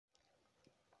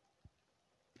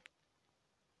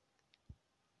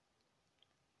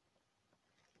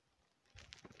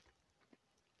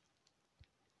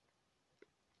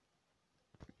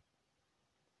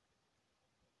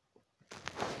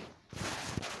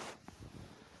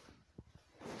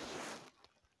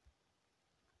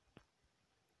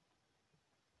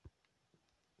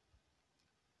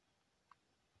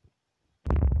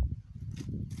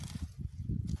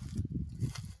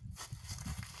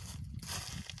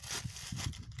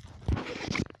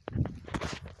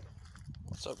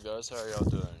up, guys? How are y'all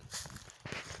doing?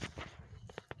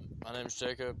 My name's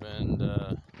Jacob, and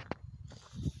there's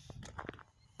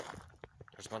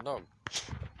my dog.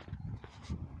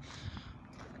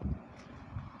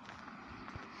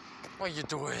 What you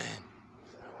doing?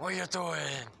 What you doing?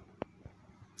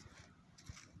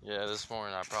 Yeah, this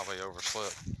morning I probably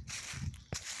overslept.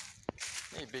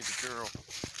 Hey, baby girl.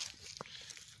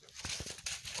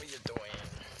 What you doing?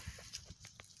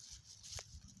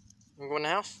 You going in the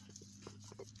house?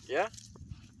 Yeah?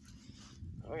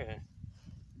 Okay.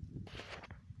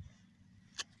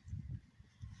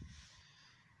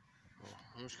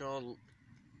 I'm just gonna...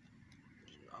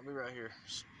 I'll be right here.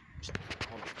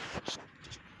 Hold on.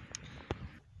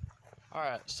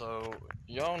 Alright, so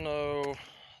y'all know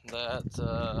that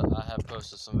I have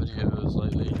posted some videos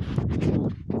lately.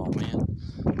 Oh man.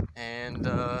 And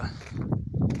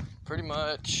pretty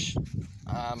much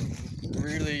I'm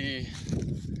really...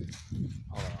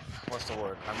 Hold on. What's the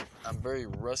word? I'm very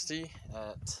rusty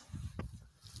at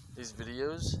these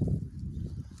videos.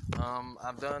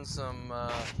 I've done some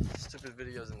stupid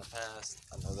videos in the past.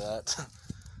 I know that.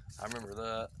 I remember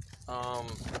that.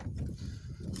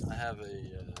 I have a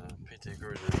PT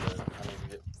Cruiser that I need to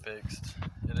get fixed.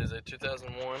 It is a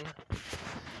 2001,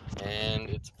 and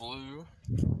it's blue.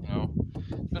 You know,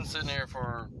 it's been sitting here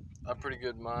for a pretty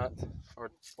good month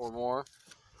or more.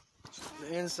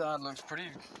 The inside looks pretty,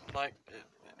 like,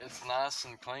 it's nice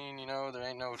and clean. You know, there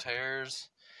ain't no tears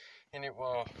in it.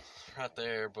 Well, right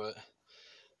there, but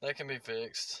that can be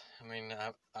fixed. I mean,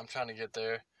 I'm trying to get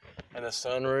there. And the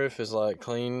sunroof is like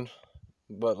clean,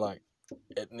 but like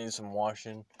it needs some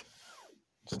washing.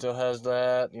 Still has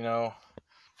that, you know,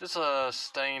 just a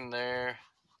stain there.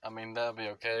 I mean, that'll be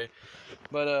okay.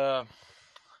 But I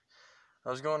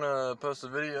was going to post a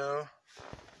video.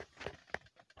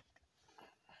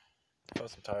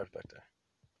 Post some tires back there.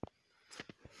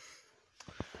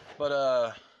 But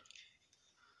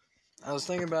I was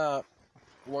thinking about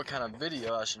what kind of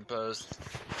video I should post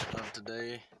of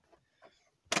today,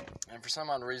 and for some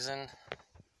odd reason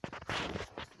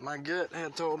my gut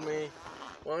had told me,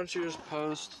 why don't you just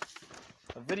post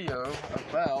a video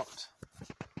about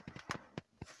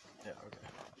why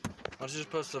don't you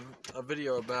just post a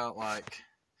video about like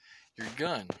your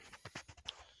gun.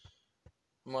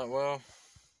 I'm like, well,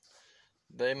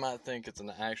 they might think it's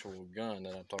an actual gun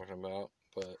that I'm talking about,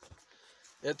 but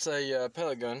it's a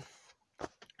pellet gun.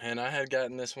 And I had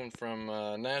gotten this one from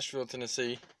Nashville,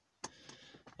 Tennessee.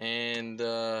 And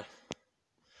when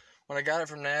I got it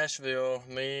from Nashville,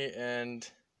 me and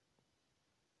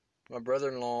my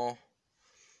brother-in-law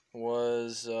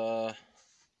was up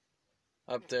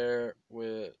there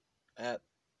at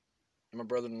my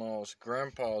brother-in-law's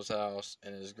grandpa's house,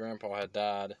 and his grandpa had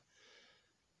died.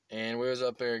 And we was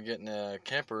up there getting a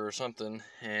camper or something,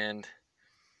 and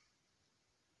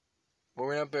we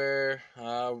went up there.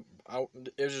 It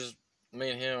was just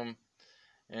me and him,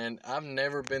 and I've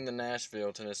never been to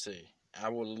Nashville, Tennessee. I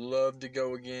would love to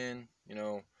go again. You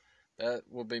know, that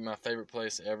would be my favorite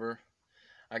place ever.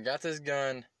 I got this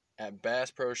gun at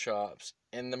Bass Pro Shops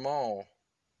in the mall,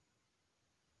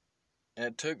 and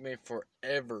it took me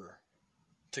forever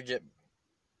to get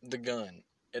the gun.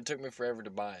 It took me forever to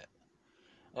buy it.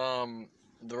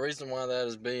 The reason why that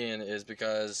is being is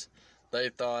because they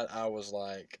thought I was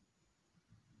like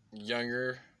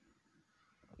younger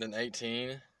than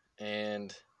 18,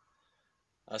 and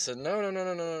I said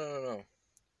no.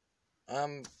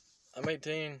 I'm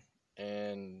 18,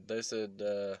 and they said,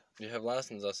 you have a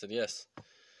license? I said yes,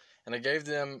 and I gave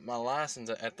them my license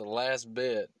at the last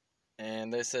bit,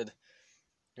 and they said,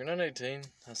 you're not 18.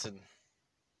 I said,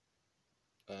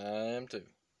 I am too.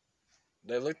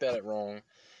 They looked at it wrong,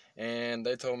 and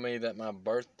they told me that my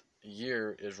birth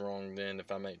year is wrong then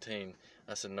if I'm 18.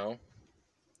 I said, no,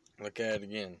 look at it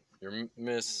again. You're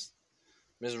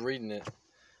misreading it.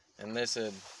 And they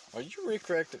said, are you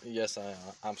recorrecting? Yes, I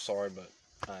am. I'm sorry, but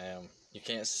I am. You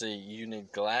can't see. You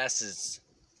need glasses.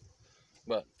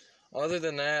 But other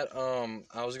than that,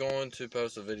 I was going to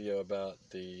post a video about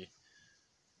the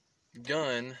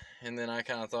gun, and then I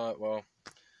kind of thought, well,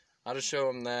 I'll just show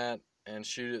them that and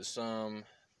shoot it some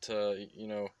to, you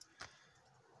know,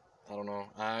 I don't know.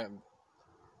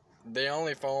 The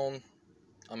only phone,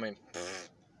 I mean,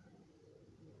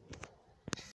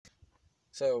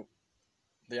 so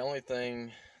the only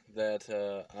thing that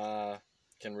I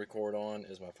can record on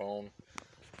is my phone.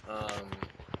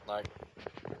 Like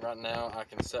right now, I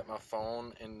can set my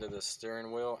phone into the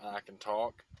steering wheel and I can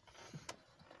talk.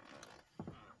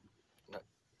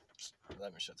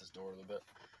 Let me shut this door a little bit.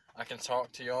 I can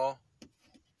talk to y'all.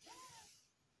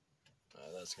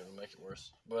 That's gonna make it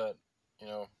worse. But you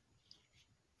know,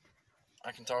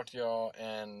 I can talk to y'all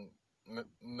and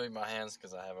move my hands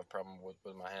because I have a problem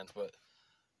with my hands, but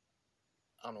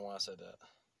I don't know why I said that.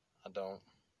 I don't.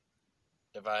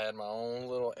 If I had my own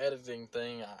little editing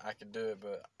thing, I could do it,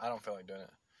 but I don't feel like doing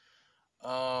it.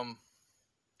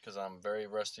 Because I'm very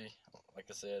rusty. Like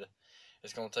I said,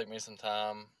 it's going to take me some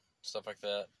time, stuff like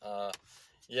that.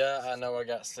 Yeah, I know I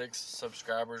got 6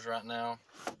 subscribers right now.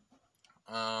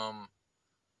 And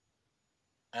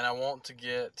I want to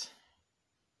get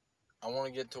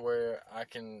to where I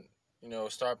can,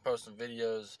 start posting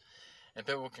videos and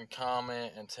people can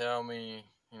comment and tell me,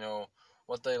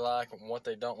 what they like and what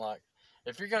they don't like.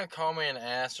 If you're going to call me an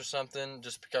ass or something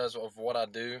just because of what I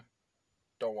do,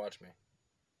 don't watch me.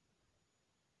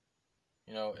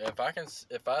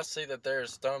 If I see that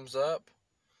there's thumbs up,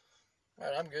 all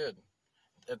right, I'm good.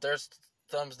 If there's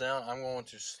thumbs down, I'm going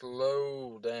to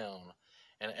slow down.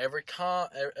 And every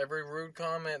rude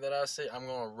comment that I see, I'm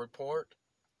going to report.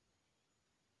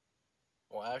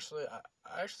 Well, actually, I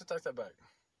actually take that back.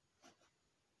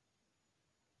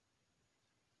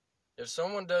 If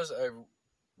someone does a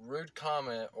rude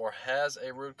comment or has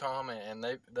a rude comment and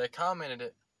they commented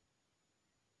it,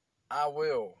 I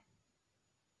will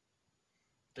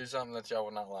do something that y'all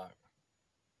would not like.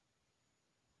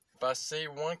 If I see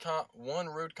one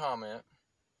rude comment,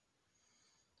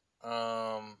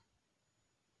 now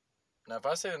if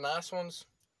I see the nice ones,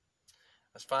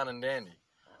 that's fine and dandy.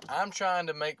 I'm trying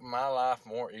to make my life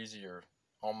more easier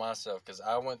on myself because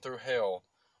I went through hell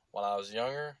while I was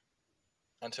younger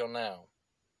until now.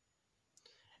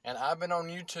 And I've been on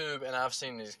YouTube and I've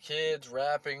seen these kids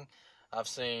rapping, I've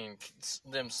seen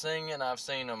them singing, I've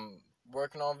seen them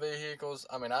working on vehicles.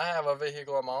 I mean, I have a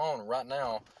vehicle of my own right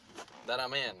now that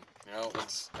I'm in.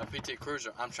 It's a PT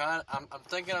Cruiser. I'm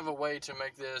thinking of a way to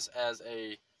make this as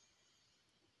a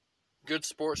good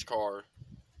sports car,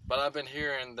 but I've been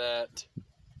hearing that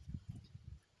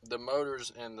the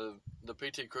motors in the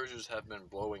PT Cruisers have been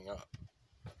blowing up.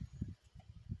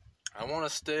 I want a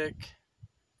stick,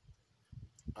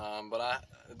 but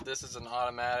this is an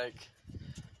automatic.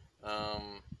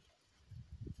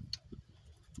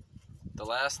 The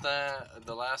last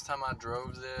time I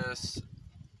drove this,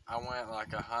 I went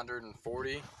like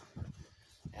 140,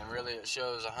 and really it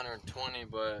shows 120,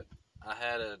 but I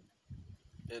had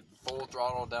it full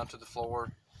throttle down to the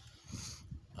floor.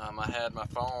 I had my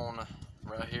phone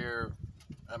right here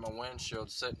at my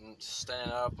windshield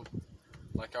standing up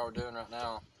like I were doing right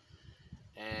now,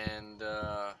 and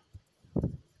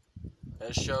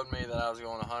it showed me that I was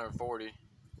going 140,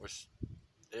 which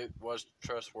it was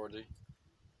trustworthy.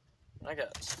 I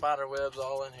got spider webs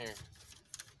all in here,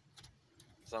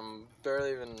 so I'm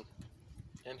barely even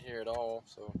in here at all,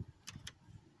 so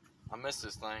I miss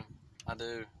this thing. I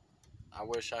do. I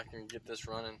wish I could get this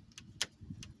running.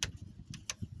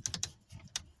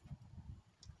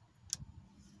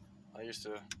 I used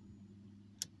to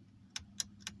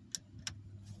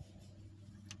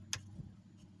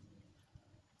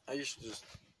just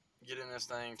get in this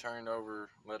thing, turn it over,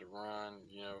 let it run,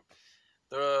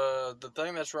 The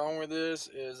thing that's wrong with this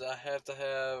is I have to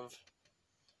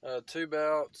have 2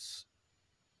 belts,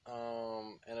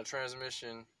 and a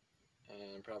transmission,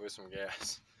 and probably some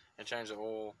gas, and change the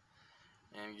oil,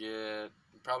 and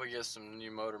probably get some new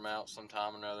motor mounts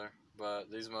sometime or another. But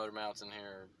these motor mounts in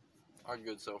here are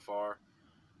good so far,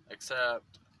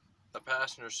 except the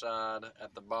passenger side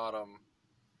at the bottom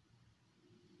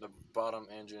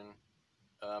engine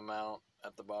mount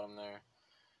at the bottom there.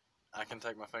 I can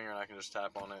take my finger and I can just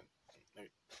tap on it,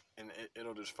 and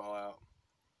it'll just fall out.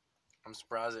 I'm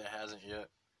surprised it hasn't yet.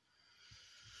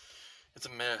 It's a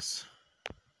mess.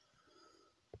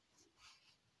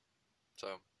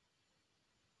 So,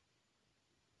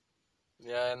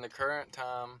 yeah, and the current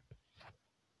time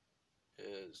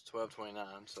is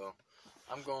 12:29, so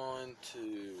I'm going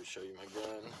to show you my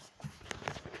gun.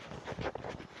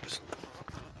 Just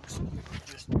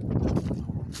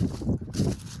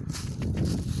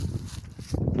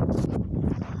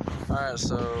Alright,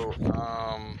 so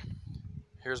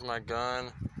here's my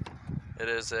gun. It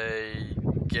is a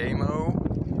Gamo.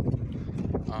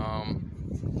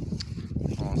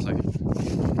 Hold on a second.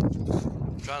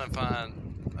 I'm trying to find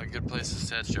a good place to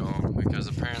set y'all because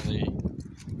apparently,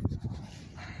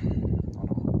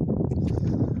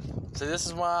 see, this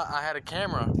is why I had a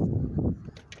camera.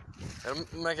 It'll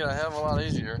make it a hell of a lot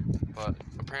easier, but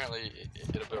apparently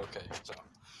it'll be okay. So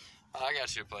I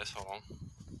got you a place. Hold on.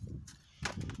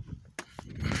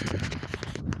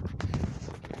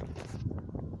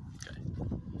 Okay.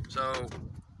 So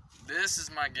this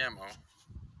is my Gamo.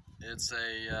 It's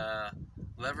a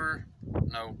lever.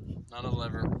 No, not a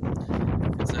lever.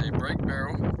 It's a brake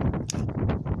barrel.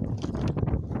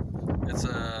 It's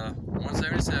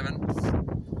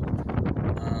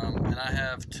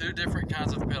have two different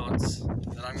kinds of pellets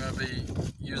that I'm going to be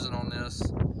using on this.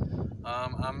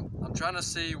 I'm trying to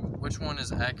see which one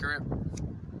is accurate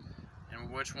and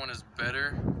which one is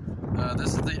better.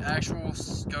 This is the actual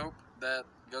scope that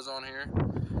goes on here.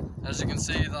 As you can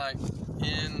see, like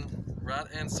right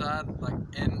inside, like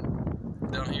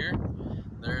down here,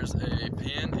 there's a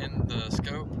pin in the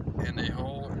scope and a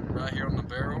hole right here on the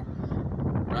barrel,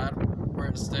 right where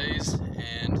it stays,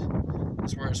 and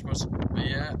that's where it's supposed to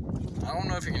be at. I don't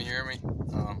know if you can hear me.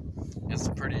 It's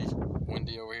pretty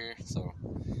windy over here, so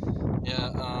yeah.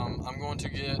 I'm going to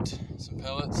get some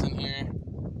pellets in here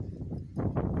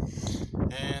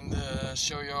and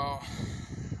show y'all,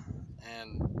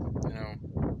 and you know,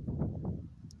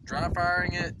 dry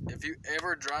firing it. If you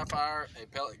ever dry fire a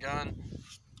pellet gun,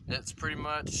 it's pretty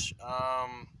much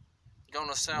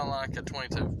gonna sound like a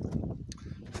 22.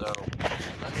 So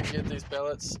let me get these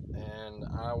pellets and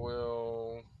I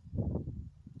will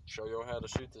show you how to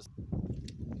shoot this.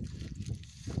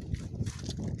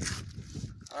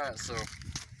 Alright, so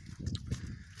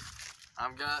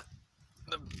I've got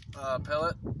the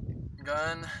pellet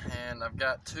gun, and I've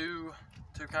got two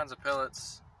kinds of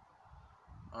pellets.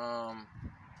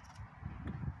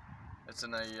 It's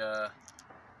in a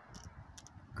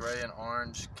gray and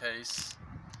orange case.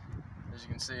 As you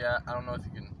can see, I don't know if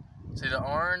you can see, the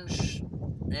orange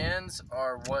ends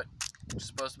are what's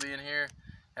supposed to be in here,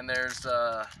 and there's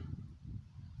hold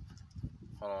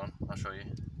on, I'll show you.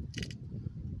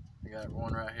 I got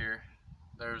one right here.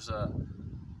 There's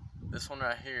this one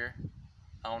right here.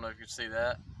 I don't know if you can see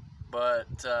that,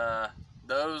 but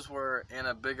those were in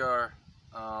a bigger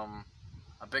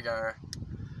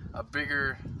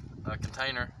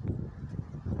container.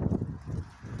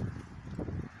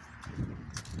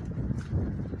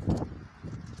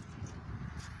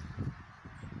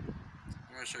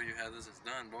 I'm gonna show you how this is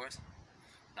done, boys.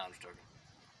 No, I'm just joking.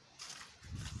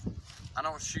 I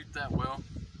don't shoot that well.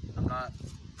 I'm not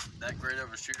that great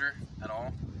of a shooter at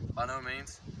all, by no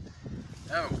means.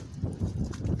 Oh,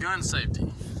 gun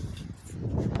safety.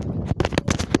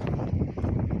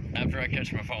 After I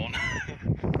catch my phone.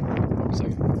 So,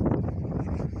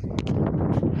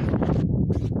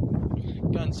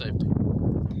 gun safety.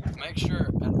 Make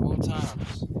sure at all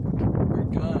times your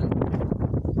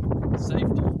gun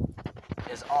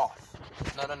safety is off.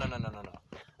 No.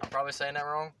 I'm probably saying that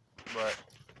wrong, but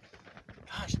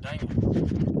gosh dang it.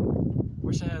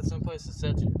 Wish I had some place to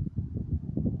set you.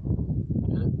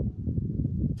 Get it?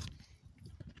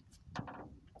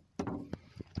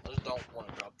 I just don't want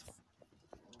to drop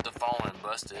the phone and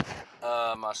bust it.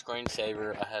 My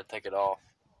screensaver, I had to take it off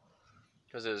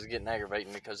because it was getting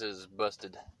aggravating because it was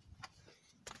busted.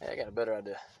 Hey, I got a better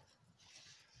idea.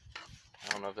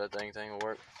 I don't know if that thing will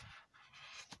work.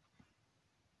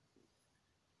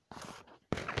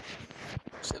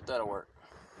 See if that'll work.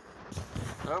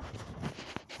 Nope.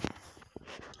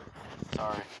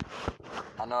 Sorry.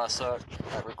 I know I suck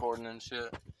at recording and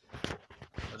shit,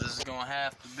 but this is gonna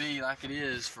have to be like it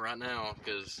is for right now,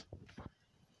 because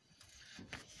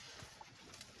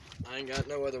I ain't got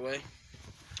no other way.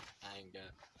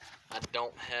 I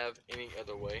don't have any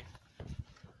other way.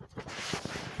 I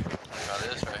got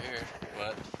this right here,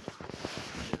 but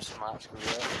just might screw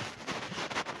up.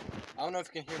 I don't know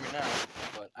if you can hear me now,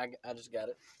 but I just got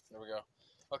it. There we go.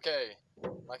 Okay,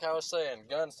 like I was saying,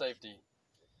 gun safety.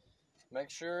 Make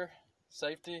sure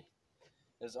safety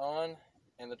is on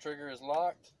and the trigger is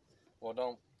locked.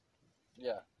 Well,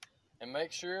 and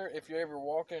make sure if you're ever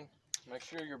walking, make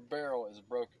sure your barrel is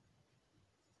broken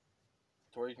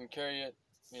to where you can carry it,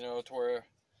 you know, to where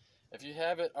if you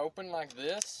have it open like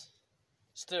this,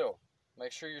 still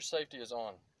make sure your safety is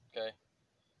on. Okay,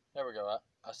 there we go.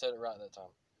 I said it right that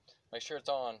time. Make sure it's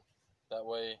on, that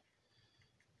way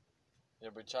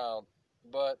it'll be child.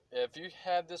 But if you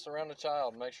have this around a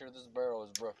child, make sure this barrel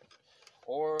is broken.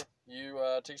 Or you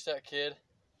teach that kid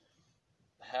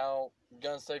how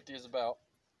gun safety is about,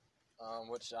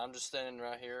 which I'm just standing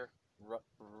right here,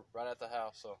 right at the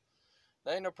house, so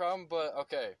that ain't no problem. But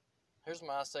okay, here's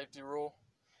my safety rule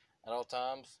at all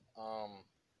times.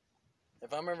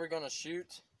 If I'm ever going to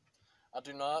shoot, I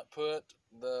do not put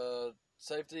the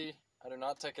safety, I do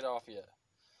not take it off yet.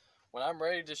 When I'm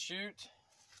ready to shoot,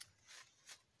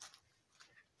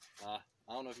 I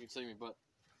don't know if you can see me, but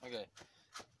okay.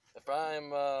 If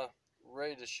I'm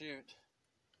ready to shoot,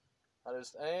 I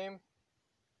just aim,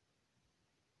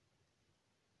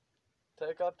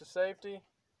 take off the safety.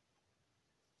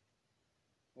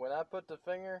 When I put the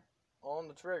finger on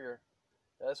the trigger,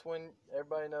 that's when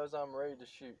everybody knows I'm ready to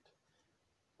shoot.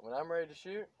 When I'm ready to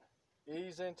shoot,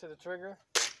 ease into the trigger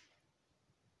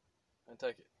and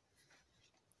take it.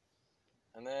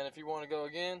 And then if you want to go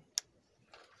again,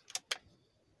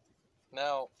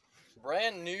 Now,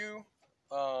 brand new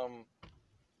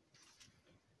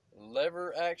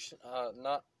lever action.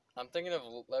 I'm thinking of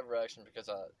lever action because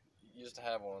I used to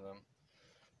have one of them.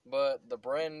 But the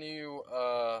brand new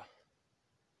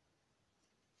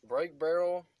break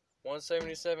barrel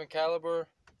 177 caliber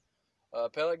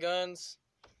pellet guns.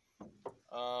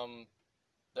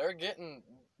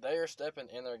 They are stepping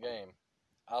in their game.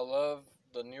 I love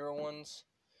the newer ones.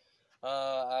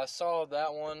 I saw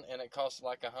that one and it cost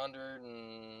like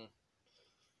 $180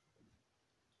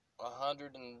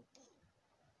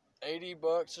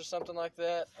 or something like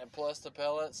that, and plus the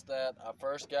pellets that I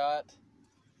first got.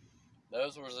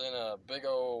 Those was in a big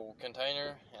old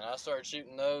container, and I started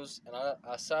shooting those, and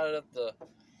I sighted up the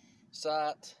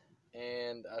sight,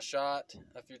 and I shot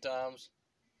a few times,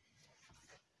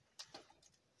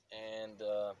 and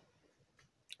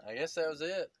I guess that was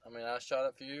it. I mean, I shot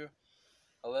a few.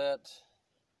 I let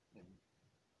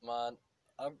my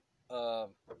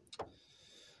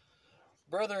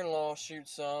brother-in-law shoot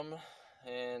some,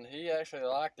 and he actually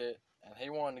liked it, and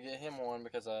he wanted to get him one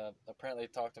because I apparently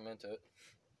talked him into it,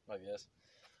 I guess.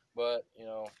 But, you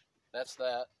know, that's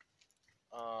that.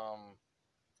 I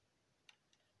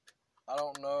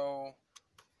don't know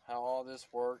how all this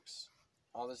works,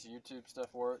 all this YouTube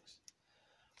stuff works,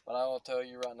 but I will tell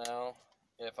you right now,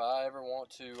 if I ever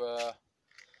want to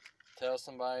tell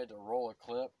somebody to roll a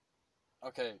clip,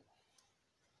 okay,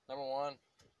 number one,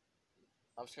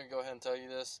 I'm just going to go ahead and tell you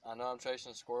this. I know I'm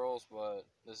chasing squirrels, but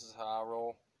this is how I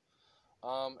roll.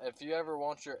 If you ever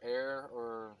want your air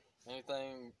or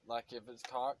anything, like if it's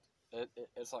cocked,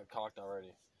 it's like cocked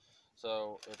already.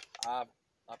 So if I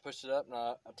push it up and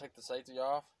I take the safety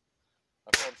off,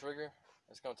 I pull the trigger,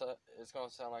 it's gonna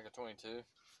sound like a 22.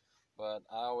 But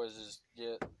I always just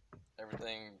get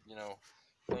everything, you know,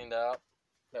 cleaned out.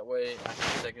 That way I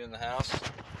can take it in the house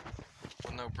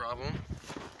with no problem.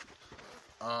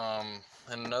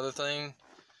 And another thing,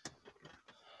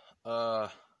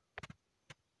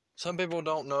 some people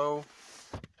don't know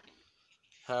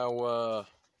how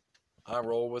I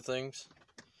roll with things.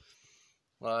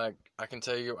 Like, I can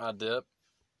tell you I dip.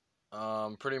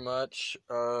 Pretty much,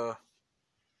 I'm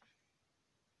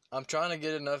trying to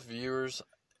get enough viewers.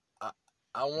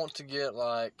 I want to get,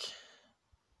 like,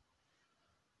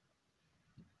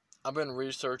 I've been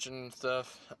researching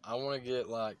stuff. I want to get,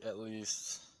 like, at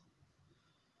least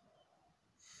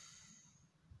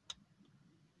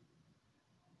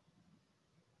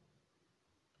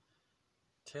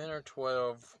 10 or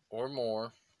 12 or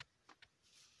more.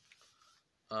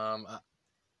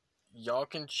 Y'all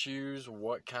can choose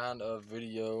what kind of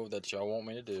video that y'all want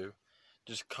me to do.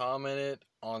 Just comment it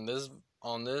on this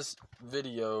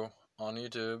video on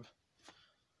YouTube.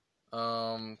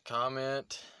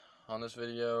 Comment on this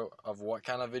video of what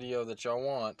kind of video that y'all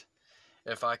want.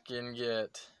 If I can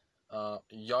get,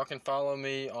 y'all can follow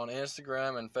me on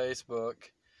Instagram and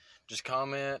Facebook. Just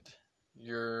comment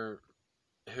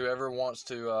whoever wants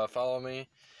to follow me,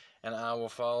 and I will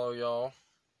follow y'all.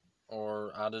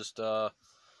 Or I just,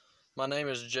 my name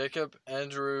is Jacob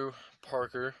Andrew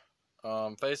Parker.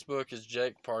 Facebook is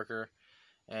Jake Parker,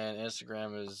 and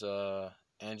Instagram is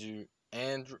Andrew.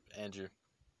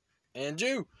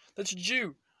 That's a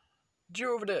Jew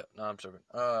over there. No, I'm joking.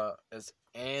 It's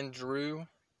Andrew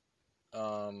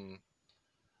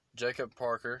Jacob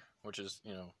Parker, which is,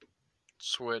 you know,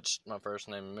 switched. My first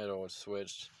name and middle is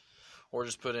switched, or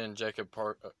just put in Jacob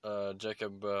Parker.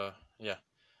 Jacob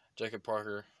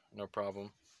Parker, no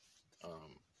problem.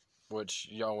 Which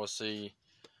y'all will see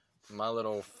my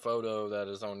little photo that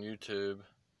is on YouTube,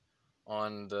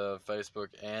 on the Facebook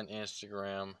and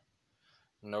Instagram,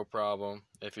 no problem.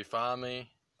 If you find me,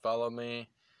 follow me.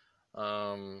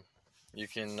 You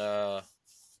can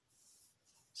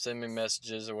send me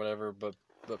messages or whatever, but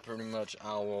pretty much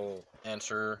I will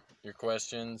answer your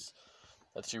questions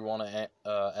that you want to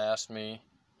ask me.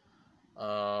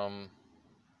 So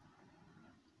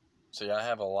yeah, I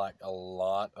have a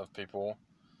lot of people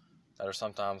that are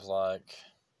sometimes like,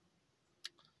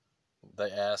 they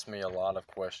ask me a lot of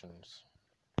questions.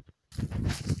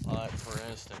 Like, for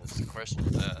instance, the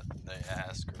questions that they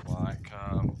ask are like,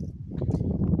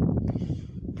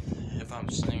 if I'm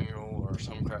single or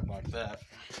some crap like that.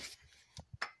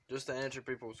 Just to answer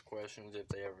people's questions if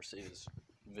they ever see this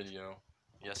video.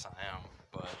 Yes, I am,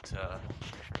 but,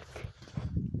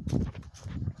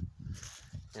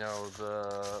 you know,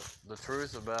 the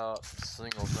truth about the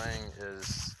single thing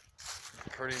is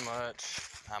pretty much,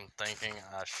 I'm thinking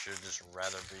I should just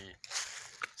rather be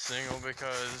single,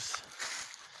 because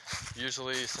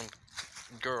usually some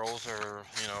girls are,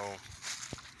 you know,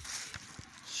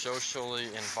 socially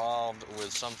involved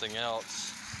with something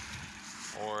else,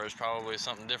 or it's probably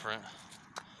something different.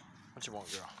 What you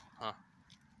want, girl? Huh?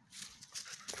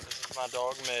 This is my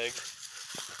dog, Meg.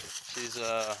 She's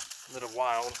a little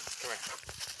wild. Come here.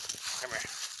 Come here.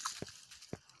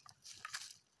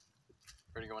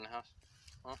 Ready to go in the house?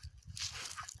 Huh?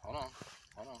 Hold on.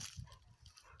 Hold on.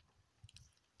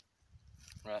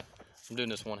 Right. I'm doing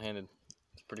this one-handed.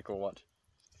 It's pretty cool. Watch.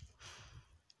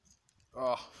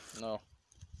 Oh, no.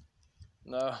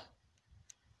 No.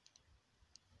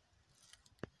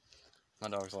 My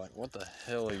dog's like, what the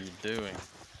hell are you doing?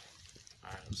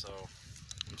 Alright, so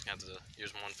I'm just going to have to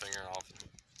use one finger off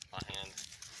my hand,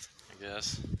 I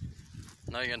guess.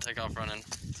 Now you're going to take off running,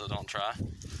 so don't try.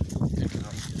 Good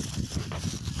girl.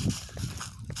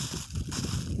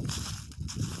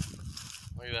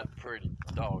 Look at that pretty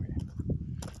doggy.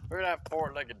 Look at that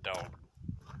four-legged dog.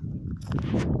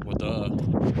 Well, duh.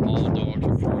 All dogs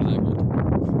are four-legged.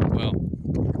 Well,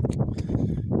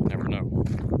 you never know.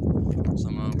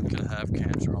 Some of them could have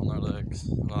cancer on their legs.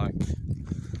 Like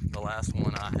the last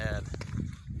one I had.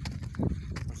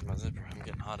 Where's my zipper? I'm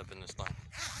getting hot up in this thing.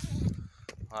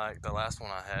 Like the last one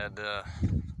I had,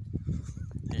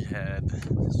 he had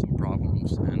some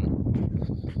problems,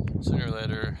 and sooner or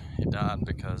later he died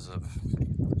because of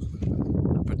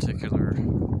a particular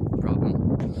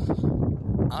problem.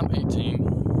 I'm 18.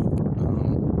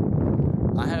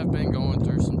 I have been going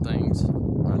through some things,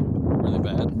 like, really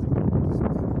bad.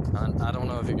 I don't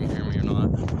know if you can hear me or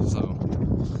not, so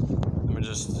let me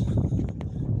just. Come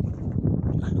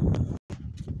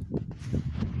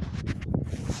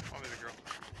on, baby girl.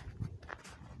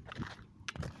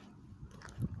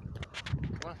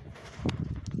 Come on.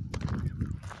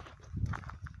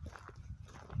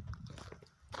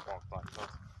 Walk like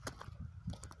this.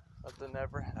 Nothing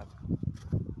ever happened.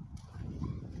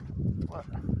 What?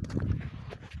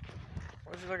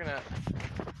 What are you looking at?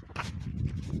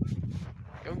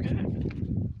 Go get it.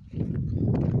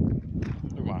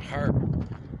 Look, my heart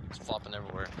is flopping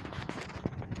everywhere.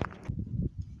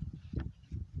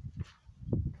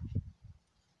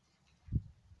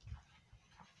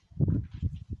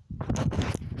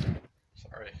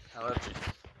 Sorry, I left you.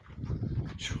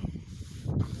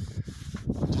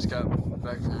 Just got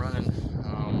back from running.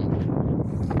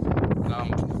 And I'm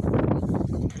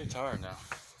pretty tired now.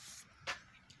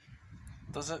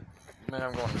 Does it? Man,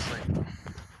 I'm going to sleep.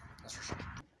 That's for sure.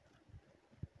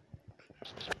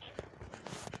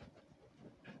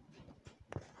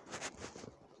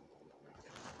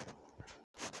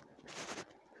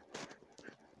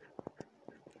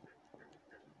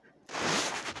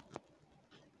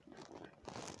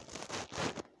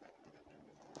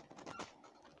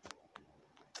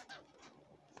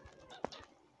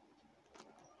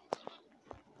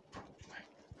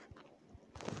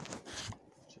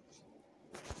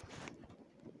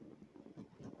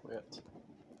 Quit.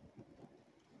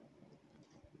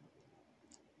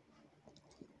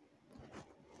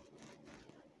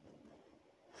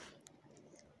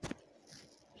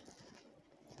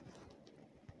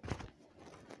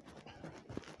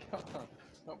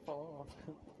 Don't fall off.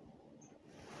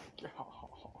 Oh.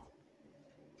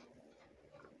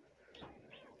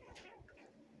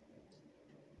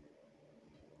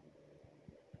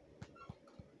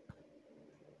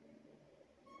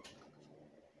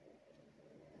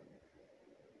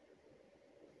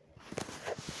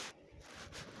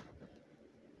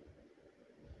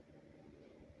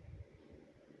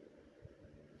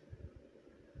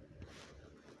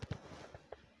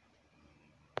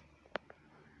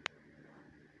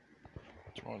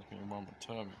 What's wrong with me? Your mama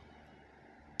tummy.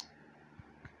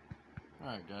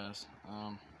 Alright guys,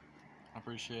 I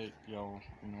appreciate y'all,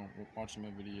 watching my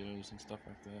videos and stuff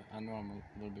like that. I know I'm a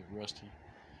little bit rusty,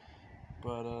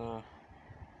 but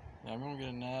yeah, I'm gonna get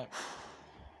a nap,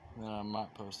 and then I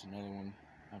might post another one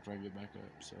after I get back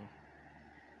up. So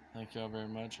thank y'all very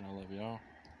much, and I love y'all.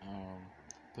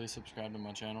 Please subscribe to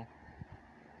my channel.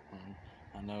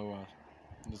 I know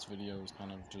this video is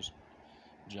kind of just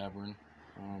jabbering,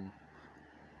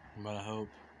 but I hope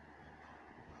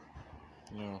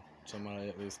somebody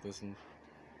at least listen.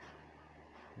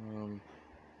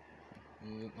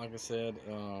 Like I said,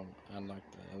 I'd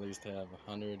like to at least have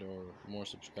 100 or more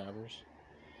subscribers.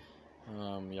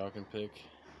 Y'all can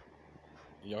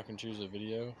choose a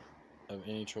video of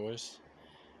any choice,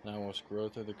 and I will scroll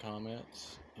through the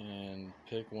comments and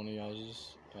pick one of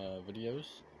y'all's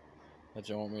videos that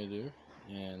y'all want me to do,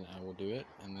 and I will do it.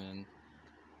 And then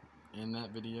in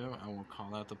that video, I will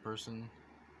call out the person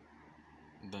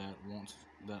that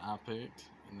I picked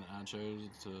and that I chose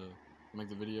to make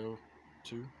the video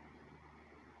to,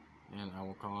 and I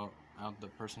will call out the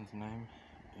person's name.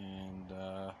 And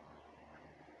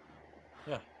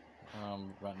yeah,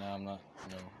 right now I'm not,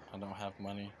 I don't have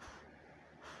money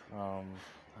I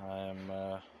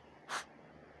am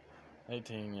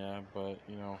 18, yeah, but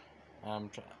you know,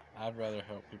 I'd rather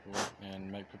help people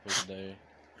and make people's day.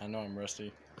 I know I'm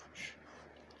rusty.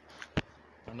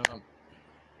 I know I'm.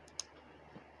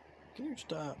 Can you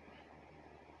stop?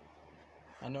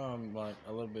 I know I'm like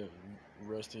a little bit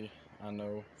rusty. I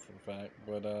know for a fact,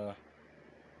 but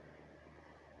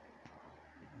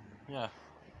yeah.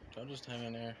 So just hang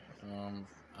in there.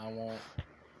 I won't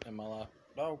in my life.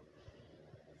 No,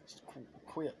 just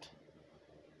quit.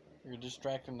 You're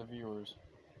distracting the viewers.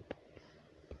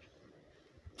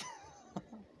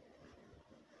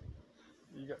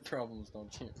 You got problems,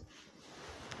 don't you?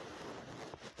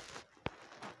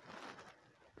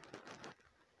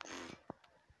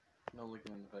 No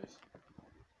looking in the face.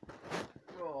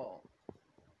 Oh,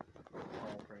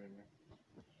 predator.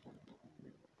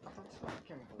 I thought this was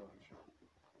chemical lunch.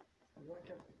 You want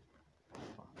chemical?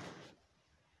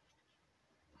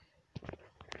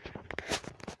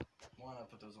 Why not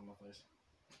put those on my face?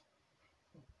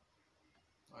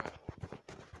 Alright.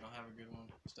 Y'all have a good one.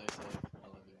 Stay safe. I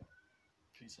love you.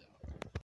 Peace out.